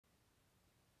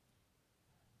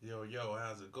Yo,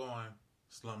 how's it going?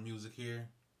 Slump Music here.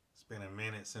 It's been a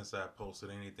minute since I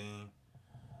posted anything.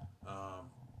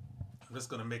 I'm just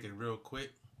gonna make it real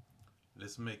quick.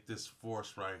 Let's make this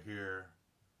force right here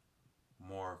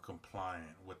more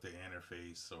compliant with the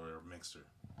interface or mixer.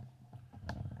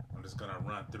 I'm just gonna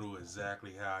run through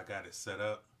exactly how I got it set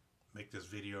up. Make this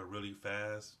video really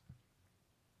fast.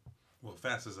 Well,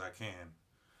 fast as I can.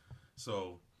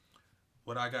 So,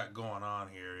 what I got going on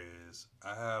here is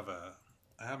I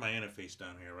have my interface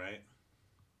down here, right?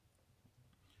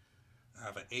 I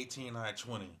have an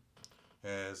 18i20,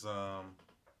 has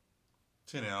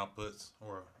 10 outputs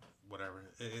or whatever.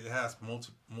 It has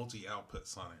multi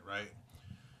outputs on it, right?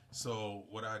 So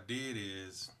what I did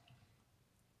is,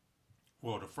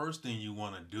 well, the first thing you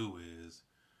want to do is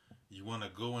you want to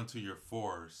go into your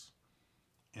force,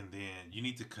 and then you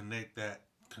need to connect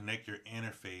your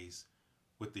interface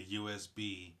with the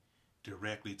USB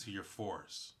directly to your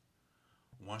force.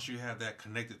 Once you have that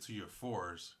connected to your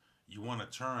force, you want to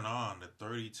turn on the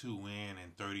 32 in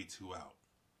and 32 out.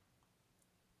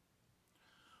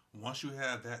 Once you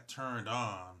have that turned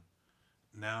on,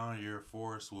 now your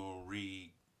force will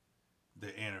read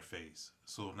the interface.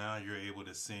 So now you're able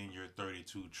to send your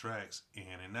 32 tracks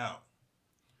in and out.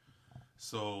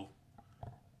 So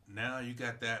now you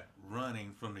got that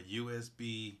running from the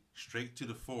USB straight to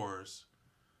the force.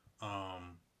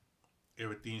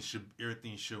 Everything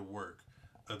should work.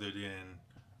 Other than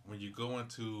when you go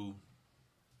into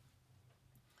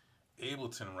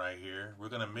Ableton right here, we're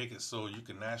going to make it so you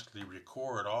can actually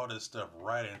record all this stuff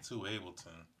right into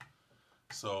Ableton.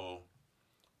 So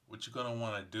what you're going to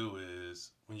want to do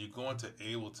is when you go into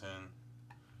Ableton,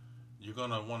 you're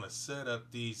going to want to set up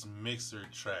these mixer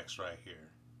tracks right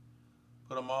here.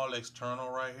 Put them all external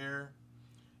right here.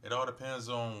 It all depends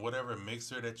on whatever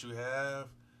mixer that you have.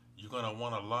 You're going to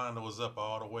want to line those up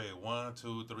all the way. 1,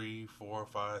 2, 3, 4,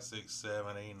 5, 6,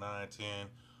 7, 8, 9, 10,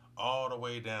 all the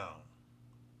way down.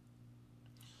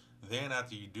 Then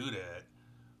after you do that,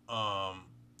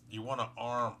 you want to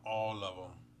arm all of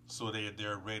them so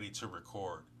they're ready to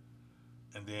record.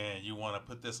 And then you want to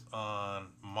put this on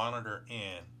monitor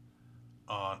in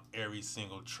on every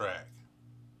single track.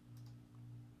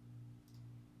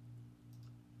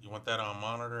 You want that on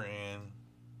monitor in,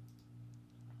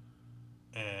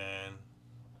 and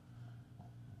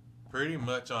pretty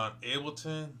much on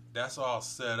Ableton, that's all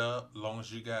set up. As long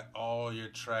as you got all your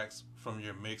tracks from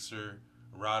your mixer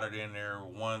routed in there,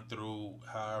 1 through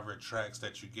however tracks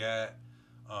that you got,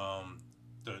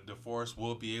 the force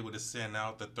will be able to send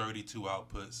out the 32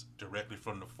 outputs directly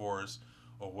from the force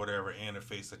or whatever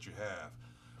interface that you have.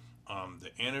 The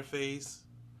interface,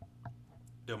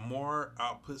 the more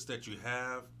outputs that you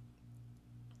have,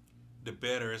 the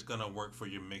better it's gonna work for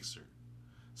your mixer.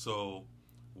 So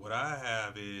what I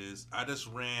have is I just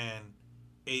ran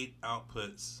 8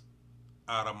 outputs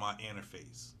out of my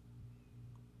interface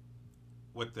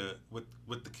with the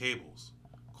cables,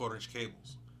 1/4-inch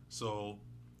cables. So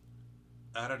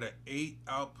out of the 8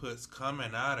 outputs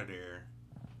coming out of there,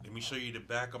 let me show you the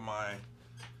back of my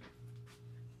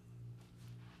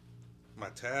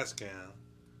task cam.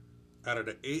 Out of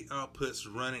the 8 outputs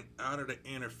running out of the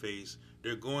interface,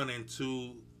 they're going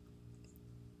into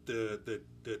the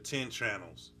 10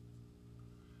 channels.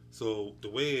 So the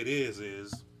way it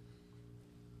is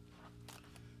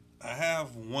I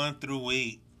have 1 through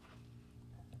 8.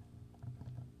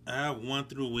 I have 1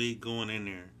 through 8 going in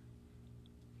there.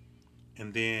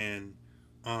 And then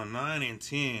on 9 and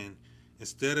 10,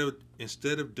 instead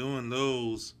of doing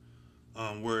those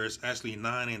where it's actually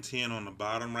 9 and 10 on the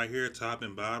bottom right here, top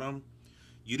and bottom,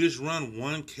 you just run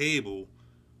 1 cable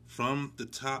from the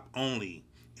top only,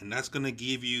 and that's going to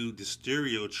give you the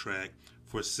stereo track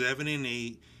for 7 and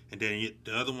 8, and then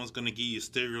the other one's going to give you a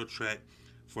stereo track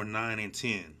for 9 and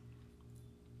 10.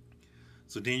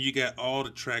 So then you got all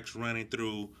the tracks running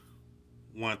through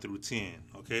 1 through 10,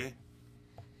 okay?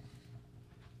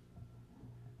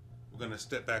 We're going to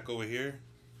step back over here.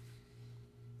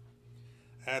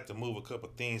 I had to move a couple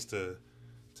things to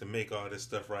make all this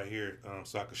stuff right here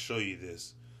so I could show you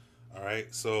this. All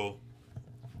right, so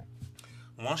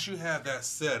once you have that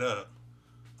set up,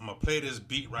 I'm gonna play this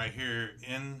beat right here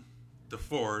in the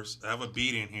force. I have a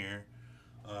beat in here.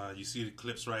 You see the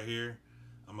clips right here.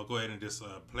 I'm gonna go ahead and just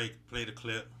play the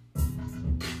clip.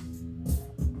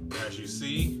 As you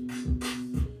see,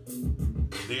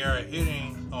 they are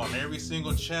hitting on every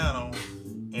single channel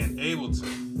in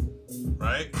Ableton,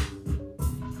 right?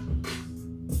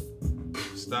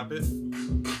 Stop it.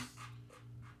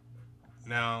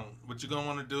 Now, what you're going to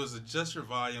want to do is adjust your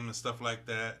volume and stuff like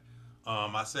that.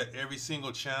 I set every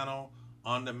single channel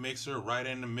on the mixer right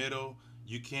in the middle.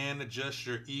 you can adjust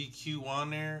your EQ on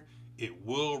there. It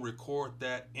will record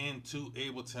that into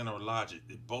Ableton or Logic.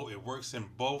 It works in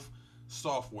both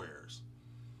softwares.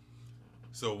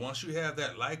 So once you have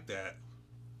that like that,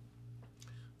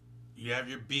 you have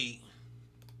your beat,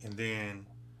 and then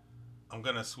I'm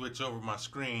gonna switch over my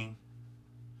screen.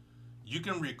 You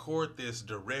can record this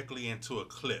directly into a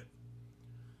clip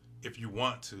if you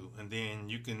want to, and then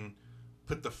you can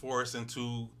put the force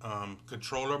into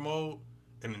controller mode,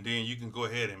 and then you can go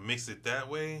ahead and mix it that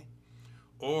way,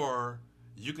 or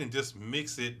you can just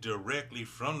mix it directly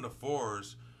from the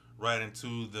force right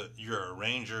into your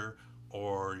arranger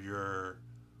or your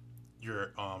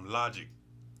Logic.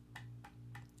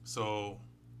 So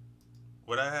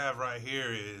what I have right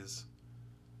here is,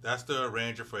 that's the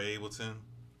arranger for Ableton,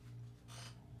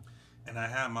 and I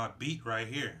have my beat right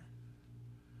here.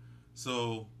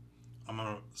 So I'm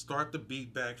gonna start the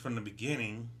beat back from the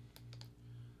beginning.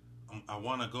 I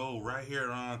want to go right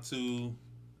here onto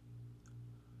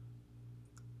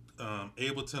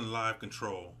Ableton Live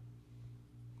Control.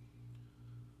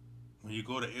 When you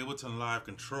go to Ableton Live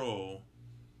Control,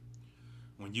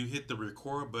 when you hit the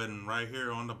record button right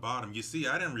here on the bottom, you see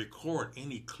I didn't record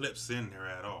any clips in there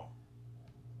at all.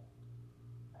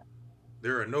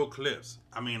 There are no clips.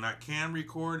 I mean, I can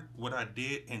record what I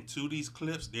did into these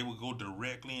clips. They will go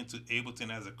directly into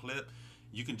Ableton as a clip.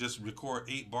 You can just record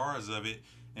 8 bars of it,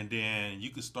 and then you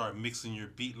can start mixing your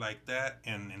beat like that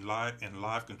and in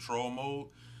live control mode.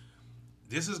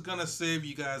 This is gonna save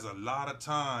you guys a lot of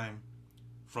time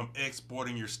from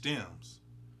exporting your stems,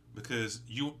 because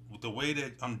the way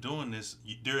that I'm doing this,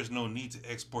 there is no need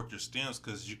to export your stems,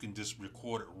 because you can just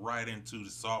record it right into the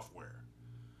software.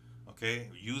 Okay,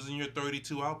 using your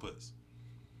 32 outputs.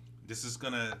 This is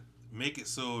gonna make it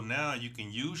so now you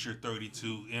can use your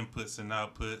 32 inputs and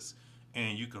outputs,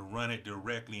 and you can run it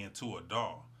directly into a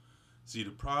DAW. See,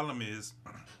 the problem is,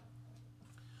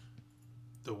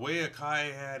 the way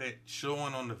Akai had it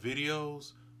showing on the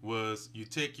videos was, you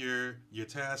take your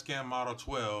Tascam Model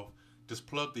 12, just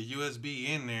plug the USB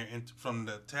in there and from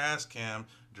the Tascam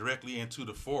directly into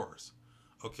the force.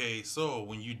 Okay, so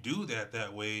when you do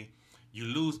that way, you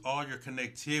lose all your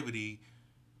connectivity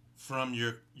from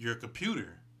your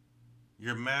computer,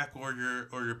 your Mac or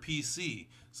your PC.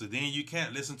 So then you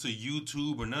can't listen to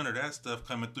YouTube or none of that stuff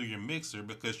coming through your mixer,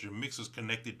 because your mixer's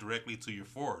connected directly to your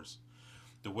force.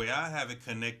 The way I have it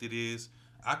connected is,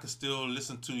 I can still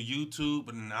listen to YouTube,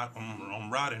 and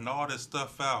I'm routing all this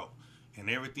stuff out, and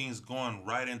everything's going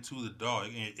right into the DAW.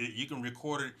 You can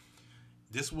record it.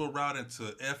 This will route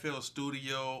into FL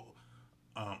Studio,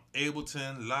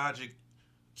 Ableton, Logic,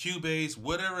 Cubase,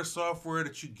 whatever software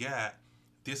that you got.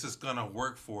 This is gonna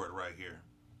work for it right here.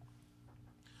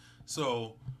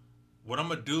 So what I'm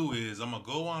gonna do is, I'm gonna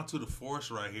go onto the force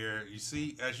right here. You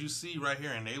see, as you see right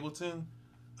here in Ableton,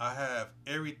 I have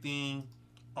everything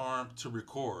armed to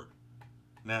record.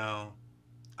 Now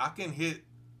I can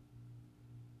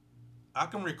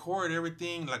record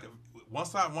everything. Like,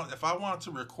 if I want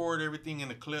to record everything in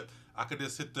the clip, I could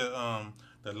just hit the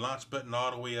launch button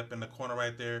all the way up in the corner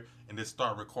right there, and just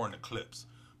start recording the clips.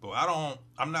 But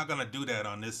I'm not gonna do that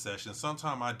on this session.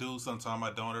 Sometime I do, sometime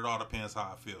I don't. It all depends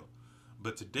how I feel.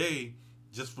 But today,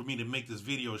 just for me to make this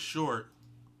video short,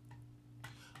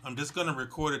 I'm just gonna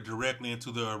record it directly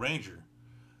into the arranger.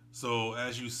 So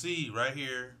as you see right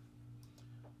here,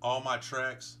 all my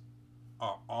tracks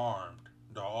are armed.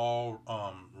 They're all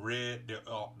red.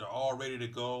 They're all ready to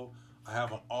go. I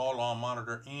have them all on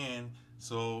monitor in,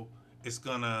 so it's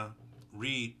gonna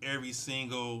read every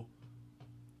single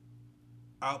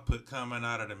output coming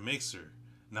out of the mixer.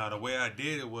 Now the way I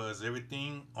did it was,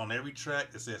 everything on every track,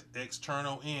 it says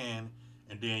external in,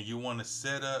 and then you want to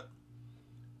set up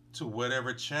to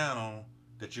whatever channel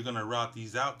that you're gonna route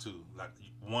these out to, like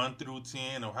 1 through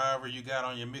 10 or however you got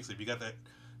on your mixer. If you got the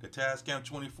Tascam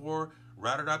 24,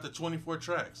 route it out to 24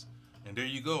 tracks, and there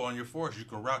you go. On your force, you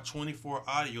can route 24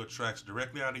 audio tracks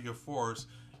directly out of your force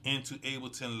into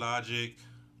Ableton, Logic,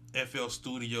 FL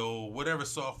Studio, whatever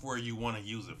software you want to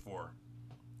use it for.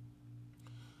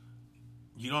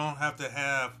 You don't have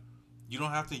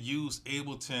to use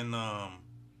Ableton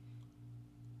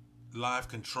Live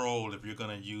Control if you're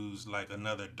gonna use like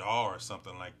another DAW or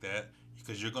something like that,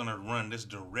 because you're gonna run this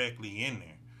directly in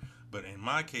there. But in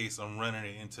my case, I'm running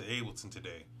it into Ableton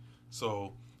today.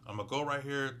 So I'm gonna go right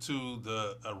here to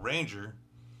the arranger,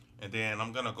 and then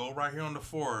I'm gonna go right here on the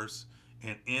force,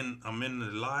 and I'm in the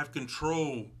live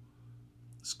control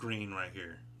screen right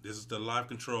here. This is the live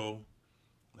control.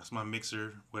 That's my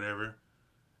mixer, whatever.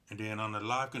 And then on the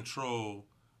live control,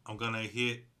 I'm gonna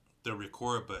hit the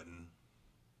record button.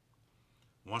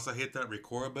 Once I hit that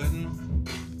record button,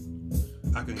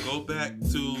 I can go back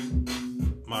to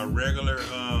my regular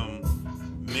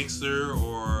mixer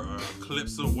or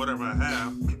clips or whatever I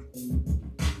have.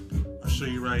 I'll show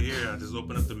you right here. I just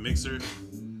open up the mixer,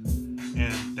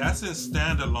 and that's in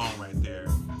standalone right there.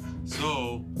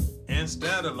 So in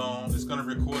standalone, it's gonna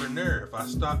record in there. If I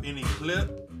stop any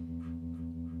clip,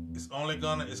 it's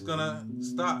gonna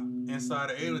stop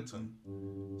inside of Ableton.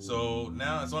 So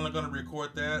now it's only gonna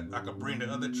record that. I could bring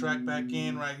the other track back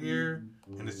in right here,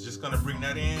 and it's just gonna bring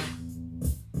that in.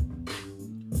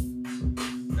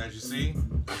 As you see,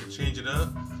 I can change it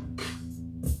up.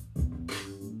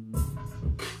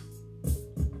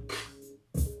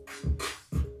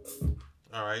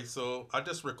 Alright, so I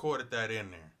just recorded that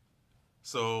in there.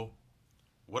 So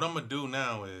what I'm gonna do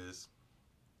now is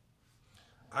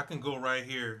I can go right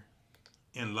here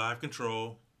in live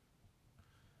control,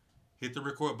 hit the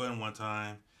record button one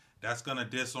time. That's gonna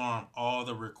disarm all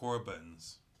the record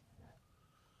buttons.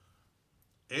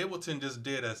 Ableton just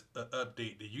did an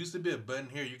update. There used to be a button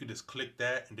here, you could just click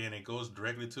that and then it goes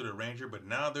directly to the arranger, but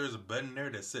now there's a button there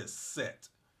that says set.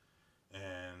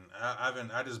 And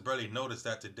I just barely noticed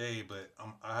that today, but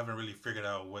I haven't really figured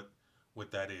out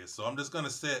what that is. So I'm just gonna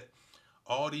set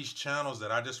all these channels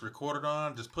that I just recorded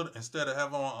on, just put, instead of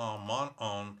having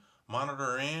on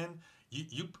monitor in,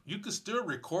 you could still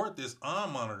record this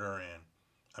on monitor in.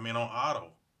 I mean on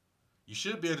auto. You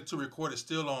should be able to record it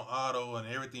still on auto, and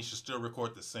everything should still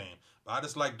record the same. But I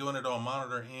just like doing it on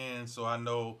monitor in, so I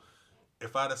know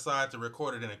if I decide to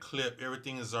record it in a clip,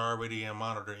 everything is already in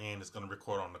monitor in. It's going to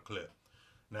record on the clip.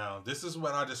 Now, this is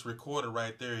what I just recorded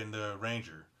right there in the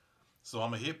arranger. So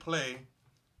I'm going to hit play,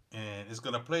 and it's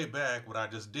going to play back what I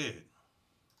just did.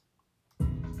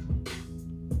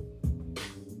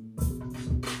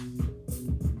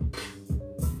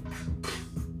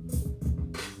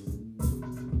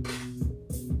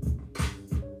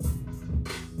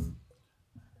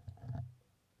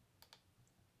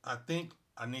 I think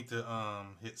I need to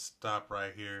hit stop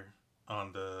right here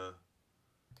on the,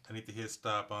 I need to hit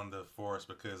stop on the force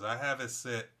because I have it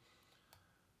set,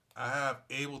 I have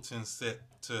Ableton set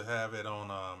to have it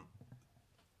on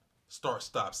start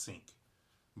stop sync.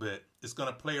 But it's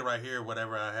gonna play right here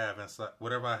whatever I have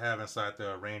inside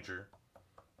the arranger.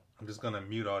 I'm just gonna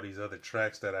mute all these other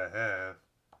tracks that I have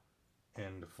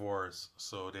in the force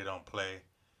so they don't play.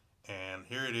 And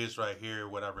here it is right here,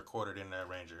 what I recorded in the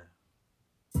arranger.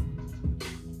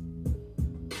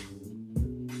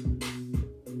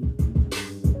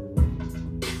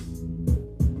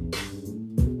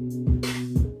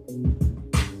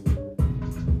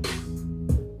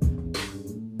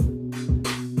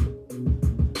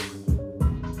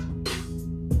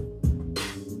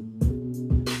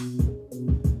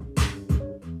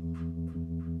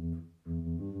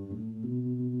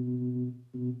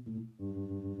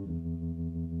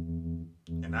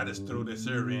 And I just threw this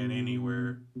here in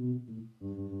anywhere.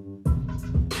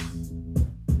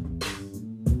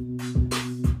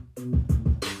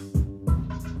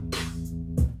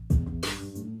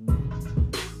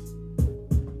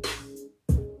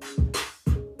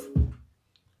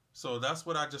 So that's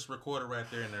what I just recorded right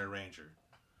there in the arranger.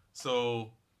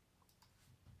 So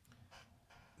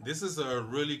this is a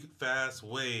really fast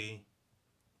way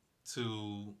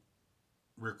to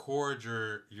record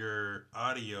your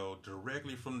audio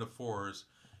directly from the force,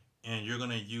 and you're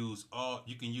gonna use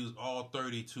you can use all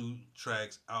 32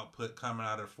 tracks output coming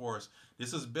out of the force.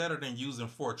 This is better than using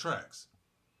 4 tracks.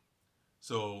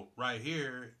 So right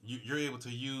here, you're able to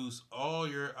use all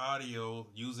your audio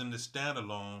using the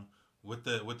standalone with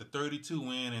the 32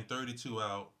 in and 32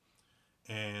 out,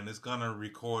 and it's gonna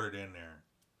record it in there.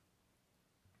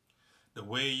 The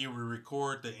way you will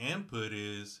record the input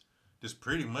is just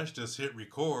pretty much just hit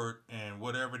record, and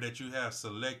whatever that you have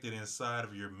selected inside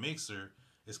of your mixer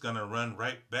is gonna run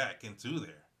right back into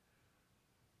there.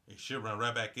 It should run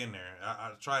right back in there.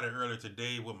 I tried it earlier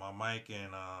today with my mic,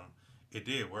 and it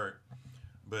did work.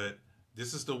 But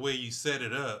this is the way you set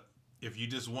it up. If you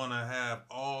just want to have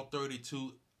all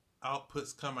 32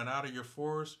 outputs coming out of your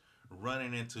force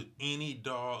running into any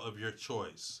DAW of your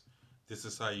choice, this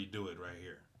is how you do it right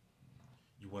here.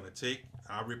 You want to take,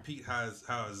 I'll repeat how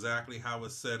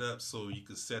it's set up so you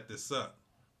can set this up.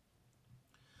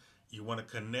 You want to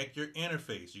connect your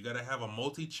interface. You got to have a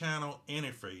multi-channel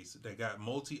interface that got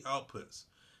multi-outputs.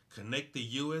 Connect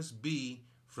the USB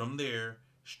from there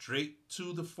straight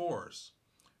to the force.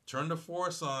 Turn the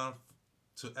force on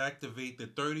to activate the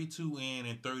 32 in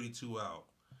and 32 out.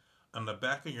 On the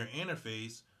back of your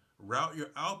interface, route your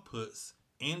outputs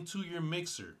into your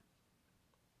mixer.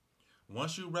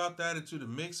 Once you route that into the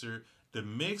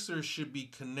mixer should be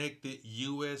connected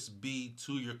USB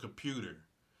to your computer.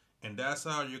 and that's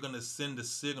how you're going to send the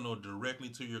signal directly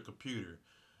to your computer.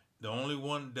 The only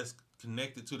one that's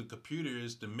connected to the computer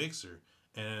is the mixer,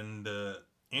 and the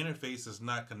interface is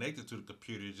not connected to the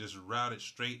computer. It's just routed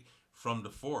straight from the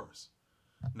force.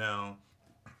 Now,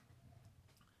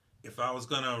 if I was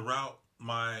going to route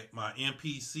my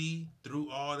MPC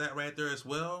through all that right there as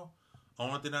well,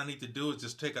 only thing I need to do is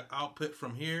just take an output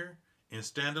from here in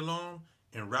standalone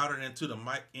and route it into the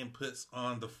mic inputs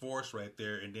on the force right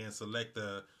there, and then select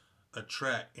a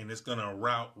track, and it's gonna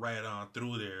route right on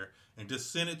through there, and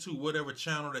just send it to whatever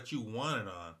channel that you want it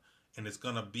on, and it's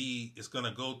gonna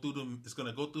go through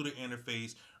the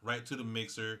interface right to the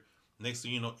mixer. Next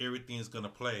thing you know, everything's gonna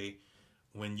play.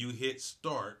 When you hit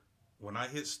start, when I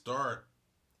hit start,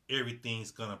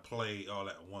 everything's gonna play all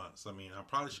at once. I mean, I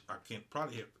can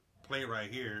probably hit play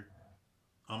right here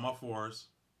on my force.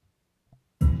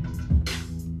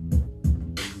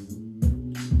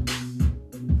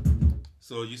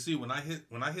 So you see, when I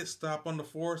hit stop on the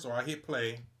force, or I hit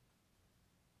play,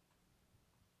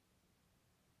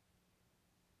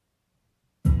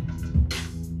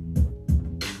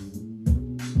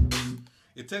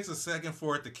 it takes a second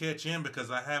for it to catch in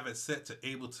because I have it set to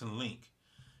Ableton Link.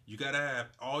 You gotta have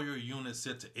all your units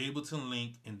set to Ableton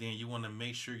Link, and then you want to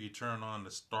make sure you turn on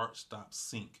the start stop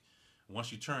sync.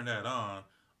 Once you turn that on,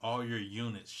 all your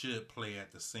units should play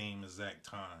at the same exact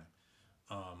time.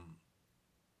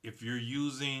 If you're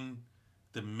using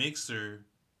the mixer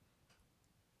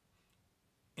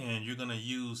and you're gonna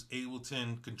use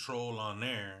Ableton Control on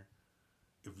there,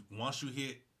 once you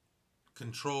hit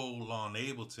Control on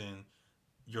Ableton,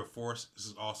 your force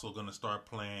is also gonna start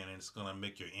playing, and it's gonna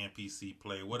make your MPC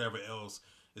play. Whatever else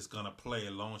is gonna play,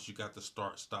 as long as you got the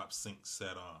start stop sync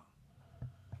set on.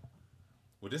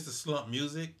 Well, this is Slump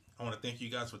Music. I want to thank you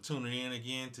guys for tuning in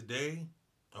again today.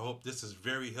 I hope this is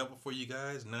very helpful for you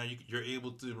guys. Now you're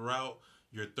able to route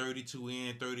your 32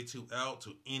 in, 32 out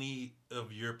to any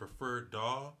of your preferred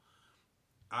DAW.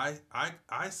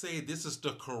 I say this is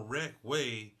the correct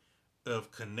way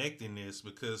of connecting this,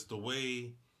 because the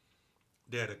way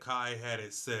that Akai had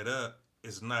it set up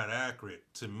is not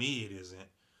accurate. To me, it isn't,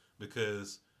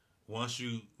 because once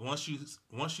you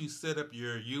set up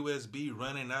your USB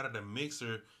running out of the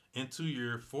mixer into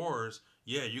your force,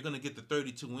 yeah, you're gonna get the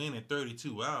 32 in and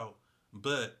 32 out,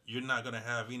 but you're not gonna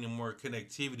have any more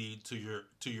connectivity to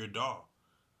your DAW,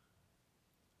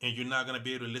 and you're not gonna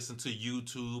be able to listen to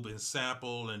YouTube and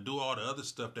sample and do all the other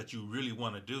stuff that you really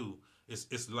want to do.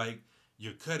 It's like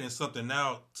you're cutting something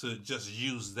out to just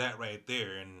use that right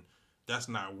there, and that's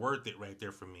not worth it right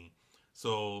there for me.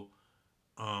 So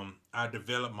I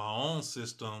developed my own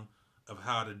system of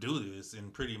how to do this,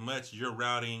 and pretty much you're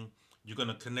going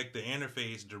to connect the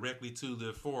interface directly to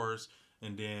the force,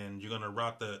 and then you're going to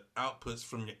route the outputs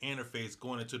from your interface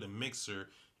going into the mixer,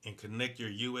 and connect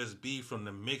your USB from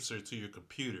the mixer to your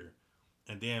computer.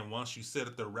 And then once you set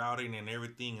up the routing and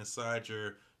everything inside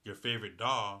your favorite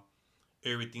DAW,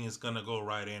 everything is going to go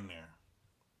right in there.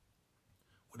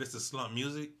 Well, this is Slump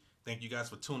Music. Thank you guys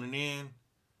for tuning in.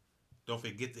 Don't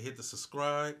forget to hit the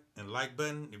subscribe and like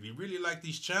button if you really like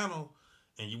this channel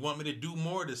and you want me to do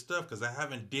more of this stuff, because I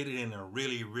haven't did it in a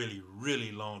really, really,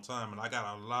 really long time, and I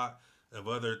got a lot of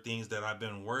other things that I've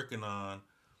been working on.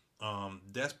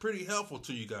 That's pretty helpful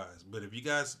to you guys. But if you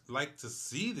guys like to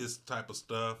see this type of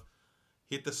stuff,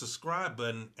 hit the subscribe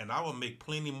button, and I will make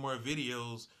plenty more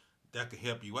videos that could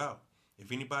help you out.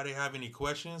 If anybody have any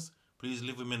questions, please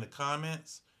leave them in the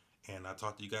comments, and I'll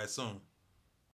talk to you guys soon.